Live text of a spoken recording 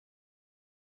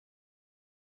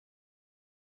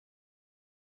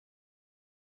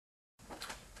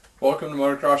Welcome to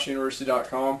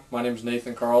MotocrossUniversity.com. My name is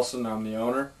Nathan Carlson. I'm the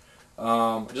owner.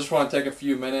 I just want to take a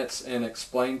few minutes and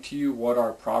explain to you what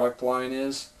our product line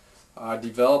is. I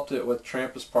developed it with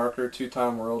Trampas Parker,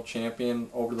 two-time world champion,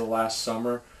 over the last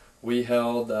summer. We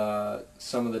held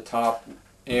some of the top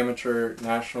amateur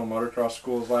national motocross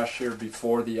schools last year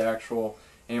before the actual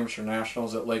amateur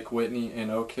nationals at Lake Whitney and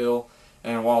Oak Hill.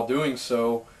 And while doing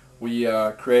so, we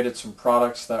created some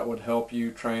products that would help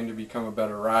you train to become a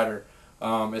better rider.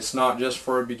 It's not just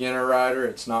for a beginner rider,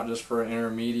 it's not just for an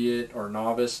intermediate or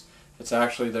novice. It's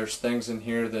actually, there's things in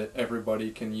here that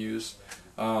everybody can use.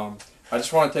 I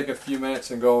just want to take a few minutes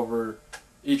and go over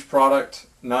each product,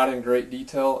 not in great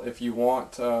detail. If you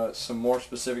want some more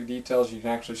specific details, you can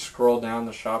actually scroll down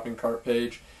the shopping cart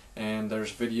page and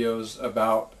there's videos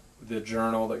about the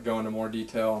journal that go into more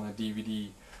detail on the DVD.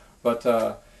 But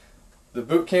the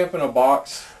boot camp in a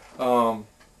box,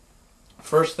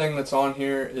 first thing that's on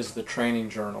here is the training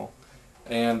journal,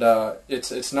 and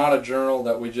it's not a journal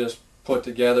that we just put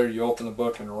together, you open the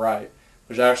book and write.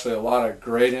 There's actually a lot of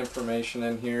great information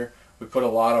in here. We put a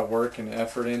lot of work and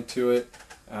effort into it.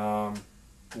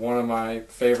 One of my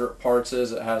favorite parts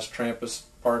is it has Trampas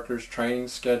Parker's training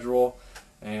schedule,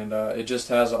 and it just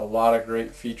has a lot of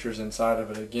great features inside of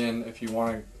it. Again, if you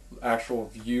want to actually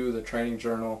view the training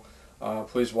journal,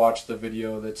 please watch the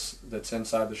video that's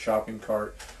inside the shopping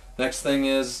cart. Next thing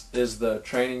is the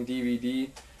training DVD,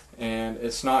 and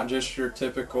it's not just your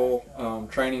typical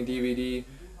training DVD.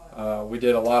 We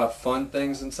did a lot of fun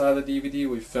things inside the DVD.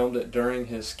 We filmed it during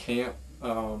his camp,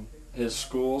 his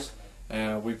schools,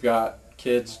 and we've got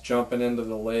kids jumping into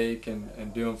the lake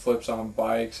and doing flips on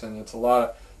bikes, and there's a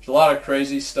lot of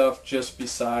crazy stuff just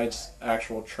besides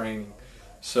actual training.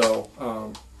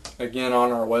 So again,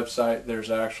 on our website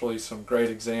there's actually some great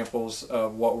examples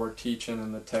of what we're teaching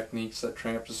and the techniques that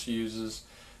Trampas uses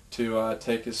to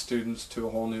take his students to a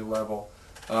whole new level.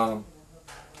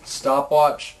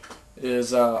 Stopwatch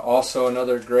is also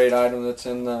another great item that's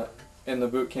in the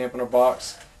boot camp in a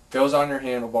box. Goes on your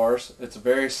handlebars. It's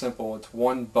very simple. It's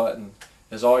one button.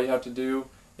 All you have to do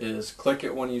is click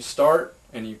it when you start,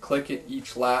 and you click it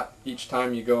each lap, each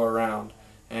time you go around.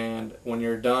 And when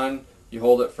you're done, you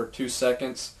hold it for 2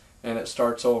 seconds and it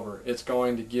starts over. It's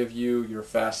going to give you your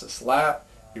fastest lap,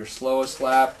 your slowest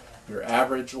lap, your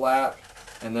average lap,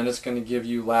 and then it's going to give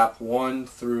you lap 1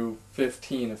 through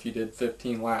 15 if you did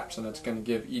 15 laps, and it's going to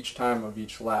give each time of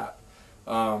each lap.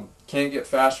 Can't get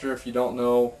faster if you don't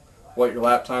know what your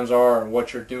lap times are and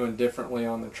what you're doing differently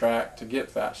on the track to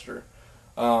get faster.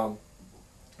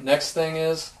 Next thing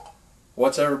is,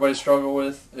 what's everybody struggle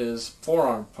with is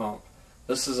forearm pump.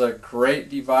 This is a great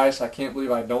device. I can't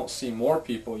believe I don't see more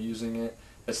people using it.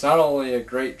 It's not only a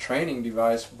great training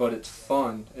device, but it's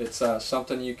fun. It's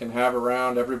something you can have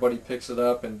around. Everybody picks it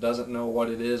up and doesn't know what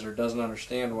it is or doesn't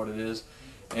understand what it is.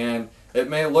 And it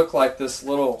may look like this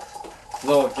little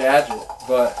gadget,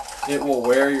 but it will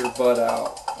wear your butt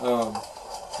out.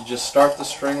 You just start the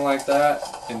string like that,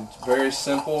 and it's very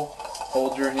simple.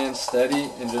 Hold your hand steady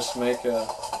and just make a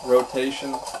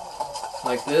rotation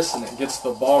like this, and it gets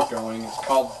the ball going. It's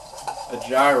called a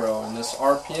gyro, and this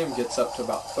RPM gets up to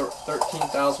about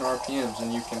 13,000 RPMs,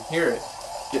 and you can hear it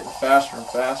getting faster and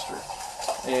faster.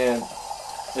 And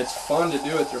it's fun to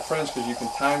do with your friends because you can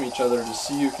time each other to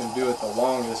see who can do it the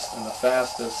longest and the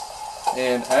fastest.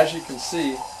 And as you can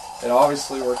see, it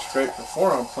obviously works great for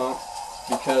forearm pump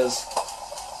because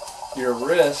your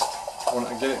wrist, when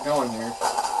I get it going here,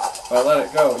 if I let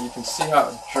it go, you can see how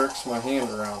it jerks my hand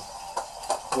around,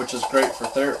 which is great for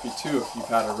therapy too if you've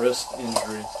had a wrist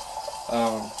injury.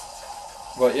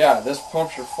 But yeah, this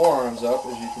pumps your forearms up,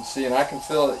 as you can see, and I can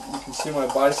feel it. You can see my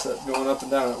bicep going up and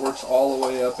down. It works all the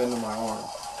way up into my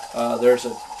arm. There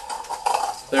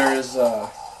is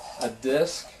a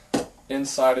disc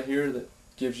inside of here that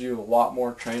gives you a lot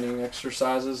more training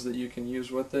exercises that you can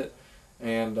use with it,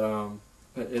 and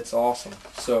it's awesome.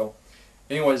 So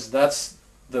anyways, that's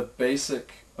the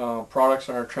basic products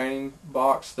in our training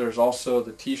box. There's also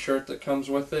the T-shirt that comes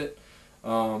with it,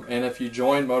 and if you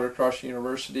join Motocross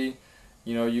University,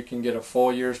 you know, you can get a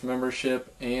full year's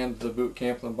membership, and the boot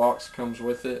camp in the box comes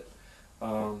with it.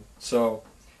 So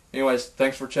anyways,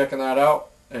 thanks for checking that out.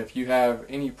 If you have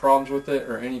any problems with it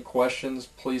or any questions,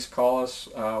 please call us.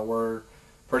 We're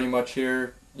pretty much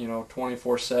here, you know,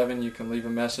 24/7. You can leave a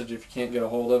message if you can't get a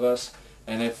hold of us.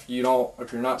 And if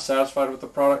you're not satisfied with the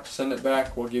product, send it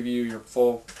back. We'll give you your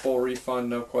full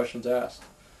refund, no questions asked.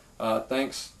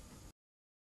 Thanks.